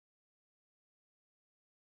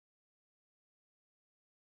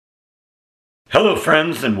Hello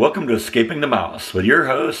friends, and welcome to Escaping the Mouse with your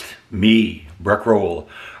host, me, Drywall.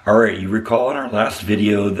 Alright, you recall in our last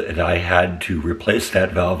video that I had to replace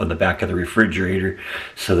that valve in the back of the refrigerator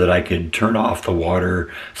so that I could turn off the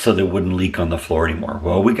water so that it wouldn't leak on the floor anymore.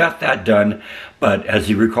 Well, we got that done, but as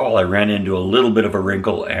you recall, I ran into a little bit of a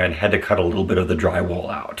wrinkle and had to cut a little bit of the drywall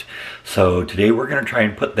out. So today we're going to try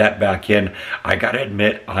and put that back in. I gotta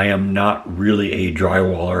admit, I am not really a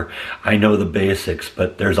drywaller. I know the basics,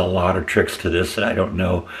 but there's a lot of tricks to this that I don't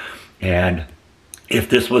know. And if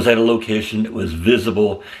this was at a location that was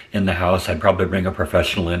visible in the house, I'd probably bring a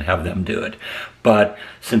professional in and have them do it. But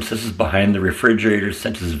since this is behind the refrigerator,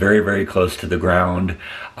 since it's very, very close to the ground,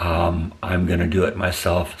 I'm going to do it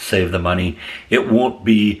myself, save the money. It won't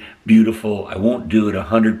be beautiful. I won't do it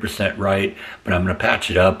 100% right, but I'm going to patch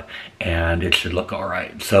it up and it should look all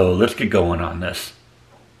right. So let's get going on this.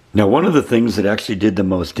 Now, one of the things that actually did the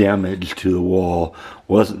most damage to the wall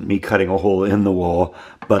wasn't me cutting a hole in the wall,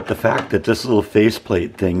 but the fact that this little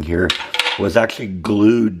faceplate thing here was actually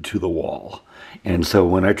glued to the wall. And so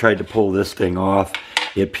when I tried to pull this thing off,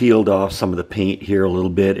 it peeled off some of the paint here a little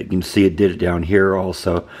bit. You can see it did it down here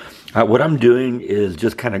also. What I'm doing is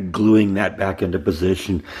just kind of gluing that back into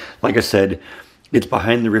position. Like I said, it's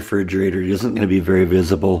behind the refrigerator. It isn't going to be very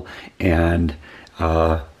visible, and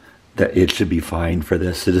that it should be fine for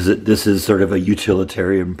this. This is sort of a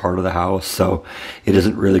utilitarian part of the house, so it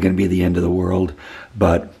isn't really going to be the end of the world.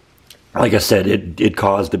 But like I said, it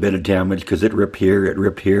caused a bit of damage because it ripped here, it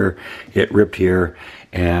ripped here, it ripped here,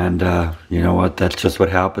 and you know what? That's just what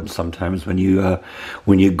happens sometimes when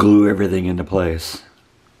you glue everything into place.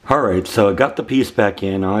 Alright, so I got the piece back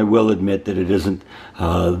in. I will admit that it isn't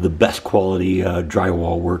the best quality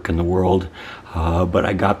drywall work in the world, but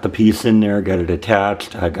I got the piece in there, got it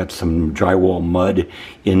attached. I got some drywall mud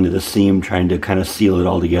into the seam, trying to kind of seal it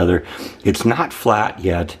all together. It's not flat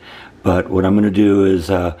yet, but what I'm going to do is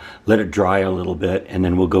let it dry a little bit, and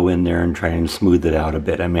then we'll go in there and try and smooth it out a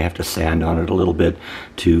bit. I may have to sand on it a little bit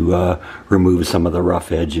to remove some of the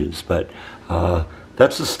rough edges, but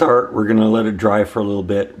that's the start. We're going to let it dry for a little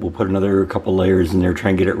bit. We'll put another couple layers in there, try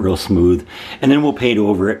and get it real smooth, and then we'll paint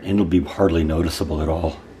over it, and it'll be hardly noticeable at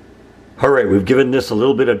all. Alright, we've given this a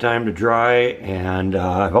little bit of time to dry, and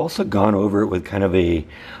I've also gone over it with kind of a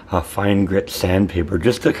fine grit sandpaper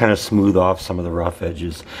just to kind of smooth off some of the rough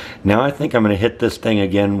edges. Now I think I'm going to hit this thing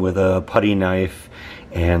again with a putty knife,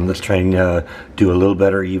 and let's try and do a little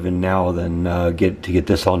better even now than get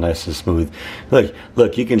this all nice and smooth.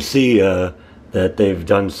 Look, you can see that they've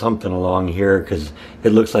done something along here, because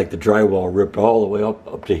it looks like the drywall ripped all the way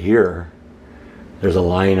up to here. There's a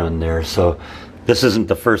line on there, so this isn't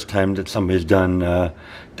the first time that somebody's done a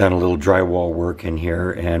little drywall work in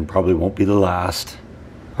here, and probably won't be the last.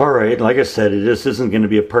 Alright, like I said, this isn't going to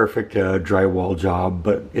be a perfect drywall job,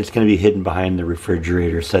 but it's going to be hidden behind the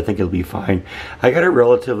refrigerator, so I think it'll be fine. I got it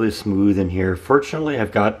relatively smooth in here. Fortunately,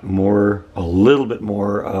 I've got a little bit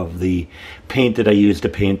more of the paint that I used to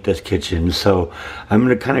paint this kitchen, so I'm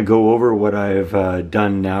going to kind of go over what I've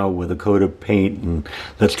done now with a coat of paint, and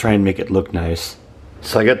let's try and make it look nice.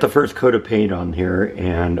 So I got the first coat of paint on here,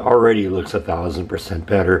 and already it looks 1000%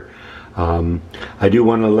 better. I do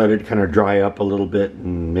want to let it kind of dry up a little bit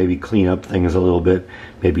and maybe clean up things a little bit,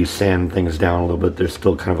 maybe sand things down a little bit. There's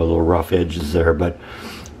still kind of a little rough edges there, but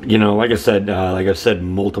you know, like I've said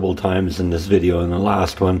multiple times in this video and the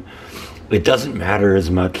last one, it doesn't matter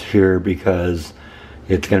as much here because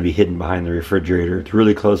it's going to be hidden behind the refrigerator. It's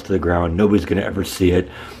really close to the ground. Nobody's going to ever see it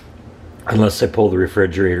unless I pull the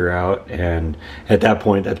refrigerator out, and at that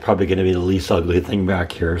point that's probably going to be the least ugly thing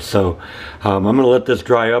back here. So I'm going to let this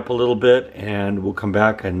dry up a little bit, and we'll come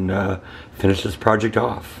back and finish this project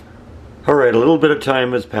off. Alright, a little bit of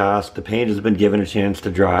time has passed. The paint has been given a chance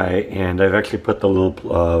to dry, and I've actually put the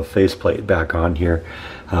little faceplate back on here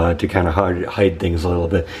to kind of hide things a little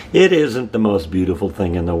bit. It isn't the most beautiful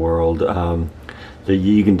thing in the world.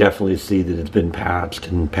 You can definitely see that it's been patched,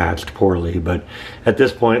 and patched poorly, but at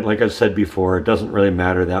this point, like I've said before, it doesn't really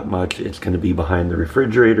matter that much. It's going to be behind the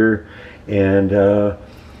refrigerator, and the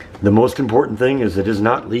most important thing is it is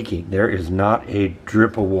not leaking. There is not a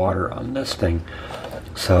drip of water on this thing,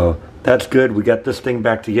 so that's good. We got this thing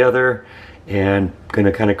back together, and going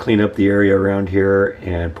to kind of clean up the area around here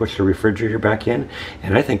and push the refrigerator back in,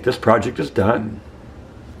 and I think this project is done.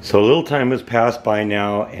 So a little time has passed by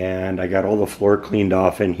now, and I got all the floor cleaned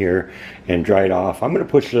off in here and dried off. I'm going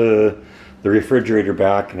to push the refrigerator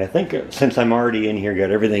back, and I think since I'm already in here, got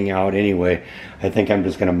everything out anyway, I think I'm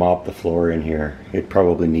just going to mop the floor in here. It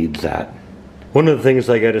probably needs that. One of the things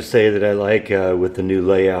I got to say that I like with the new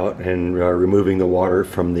layout and removing the water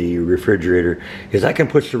from the refrigerator is I can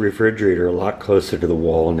push the refrigerator a lot closer to the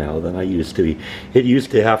wall now than I used to be. It used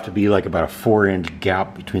to have to be like about a 4-inch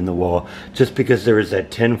gap between the wall just because there was that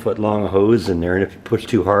 10-foot long hose in there, and if you push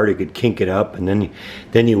too hard it could kink it up, and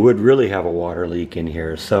then you would really have a water leak in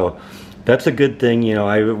here. So that's a good thing. You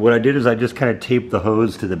know, what I did is I just kind of taped the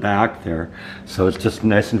hose to the back there, so it's just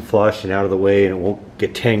nice and flush and out of the way, and it won't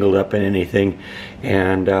get tangled up in anything.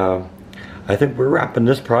 And I think we're wrapping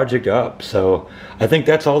this project up. So I think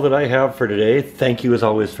that's all that I have for today. Thank you as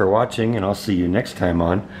always for watching, and I'll see you next time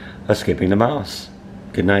on Escaping the Mouse.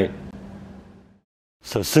 Good night.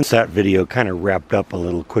 So since that video kind of wrapped up a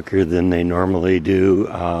little quicker than they normally do,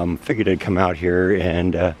 figured I'd come out here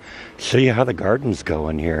and show you how the garden's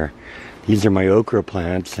going here. These are my okra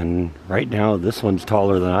plants, and right now this one's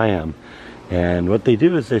taller than I am. And what they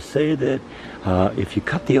do is they say that if you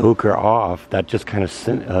cut the okra off, that just kind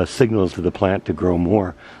of signals to the plant to grow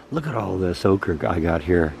more. Look at all this okra I got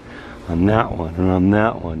here on that one and on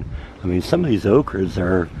that one. I mean, some of these okras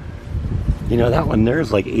are, you know, that one there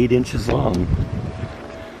is like 8 inches long.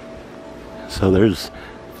 So there's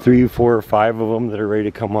 3, 4, or 5 of them that are ready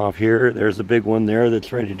to come off here. There's a big one there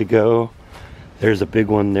that's ready to go. There's a big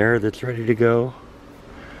one there that's ready to go.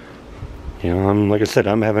 You know, like I said,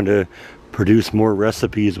 I'm having to produce more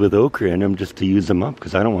recipes with okra in them just to use them up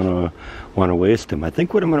because I don't want to waste them. I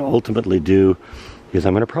think what I'm going to ultimately do is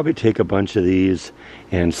I'm going to probably take a bunch of these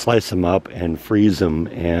and slice them up and freeze them,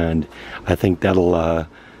 and I think that'll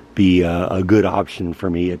be a good option for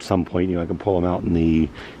me at some point. You know, I can pull them out in the,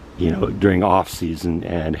 you know, during off season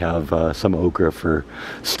and have some okra for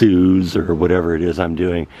stews or whatever it is I'm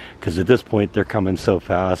doing, because at this point they're coming so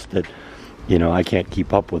fast that, you know, I can't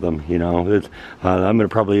keep up with them. You know, I'm gonna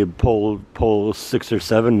probably pull 6 or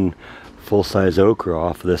 7 full-size okra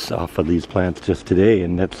off of these plants just today,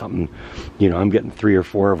 and that's something, you know, I'm getting 3 or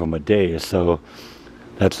 4 of them a day, so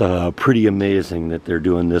that's pretty amazing that they're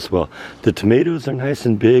doing this well. The tomatoes are nice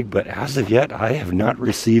and big, but as of yet I have not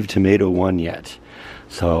received tomato 1 yet.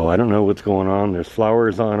 So I don't know what's going on. There's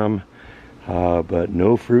flowers on them, but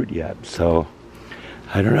no fruit yet. So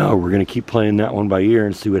I don't know. We're going to keep playing that one by ear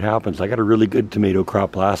and see what happens. I got a really good tomato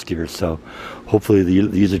crop last year, so hopefully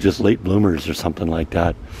these are just late bloomers or something like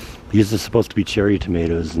that. These are supposed to be cherry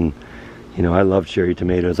tomatoes, and you know, I love cherry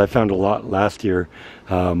tomatoes. I found a lot last year.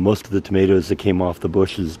 Most of the tomatoes that came off the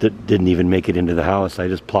bushes didn't even make it into the house. I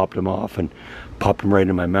just plopped them off and popped them right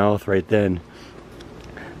in my mouth right then.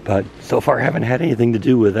 But so far I haven't had anything to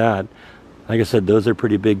do with that. Like I said, those are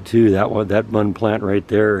pretty big too. That one plant right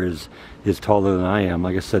there is taller than I am.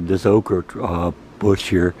 Like I said, this okra bush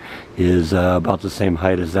here is about the same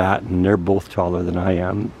height as that, and they're both taller than I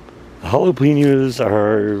am. The jalapenos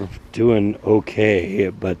are doing okay,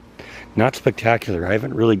 but not spectacular. I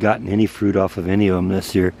haven't really gotten any fruit off of any of them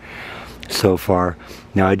this year so far.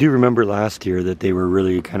 Now I do remember last year that they were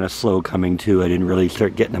really kind of slow coming too. I didn't really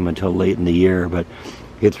start getting them until late in the year, but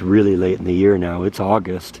it's really late in the year now. It's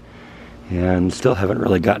August, and still haven't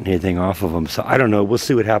really gotten anything off of them. So I don't know. We'll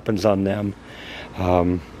see what happens on them.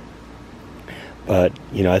 But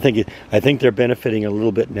you know, I think they're benefiting a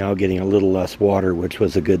little bit now, getting a little less water, which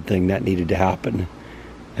was a good thing. That needed to happen.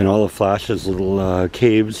 And all of Flash's little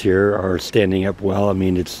caves here are standing up well. I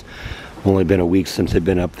mean, it's only been a week since they've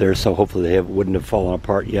been up there, so hopefully they wouldn't have fallen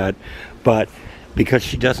apart yet. But because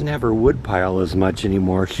she doesn't have her wood pile as much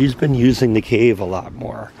anymore, she's been using the cave a lot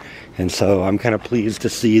more. And so I'm kind of pleased to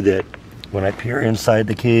see that when I peer inside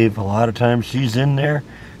the cave, a lot of times she's in there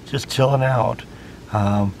just chilling out.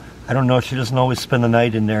 I don't know, she doesn't always spend the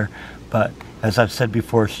night in there, but as I've said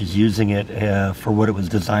before, she's using it for what it was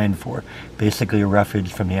designed for, basically a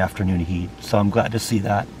refuge from the afternoon heat. So I'm glad to see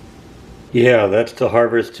that. Yeah, that's the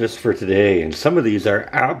harvest just for today, and some of these are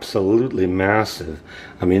absolutely massive.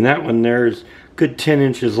 I mean, that one there's good 10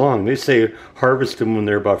 inches long. They say harvest them when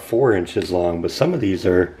they're about 4 inches long, but some of these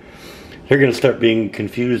they're going to start being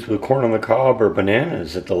confused with corn on the cob or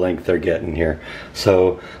bananas at the length they're getting here.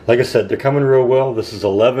 So, like I said, they're coming real well. This is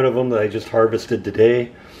 11 of them that I just harvested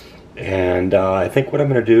today. And I think what I'm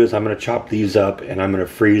going to do is I'm going to chop these up and I'm going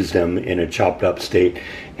to freeze them in a chopped up state.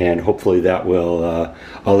 And hopefully that will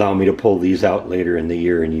allow me to pull these out later in the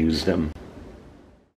year and use them.